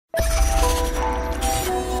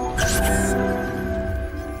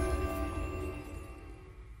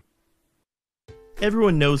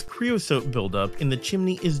Everyone knows creosote buildup in the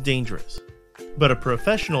chimney is dangerous, but a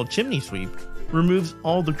professional chimney sweep removes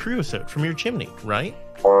all the creosote from your chimney, right?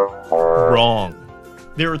 Wrong.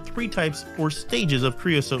 There are 3 types or stages of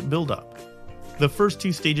creosote buildup. The first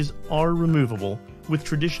 2 stages are removable with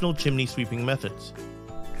traditional chimney sweeping methods.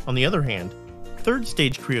 On the other hand, 3rd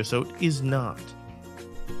stage creosote is not.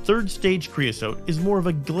 3rd stage creosote is more of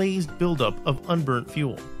a glazed buildup of unburnt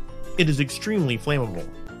fuel. It is extremely flammable,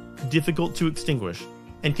 difficult to extinguish,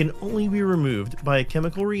 and can only be removed by a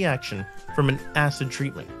chemical reaction from an acid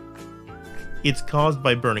treatment. It's caused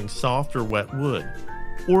by burning soft or wet wood,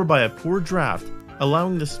 or by a poor draft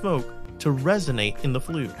allowing the smoke to resonate in the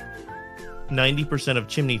flue. 90% of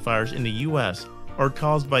chimney fires in the US are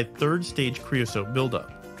caused by 3rd stage creosote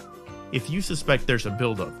buildup. If you suspect there's a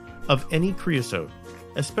buildup of any creosote,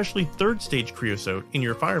 especially 3rd stage creosote in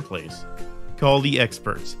your fireplace, call the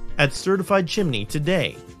experts at Certified Chimney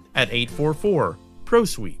today at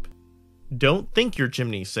 844-PRO-SWEEP. Don't think your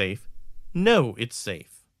chimney's safe. Know it's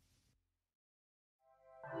safe.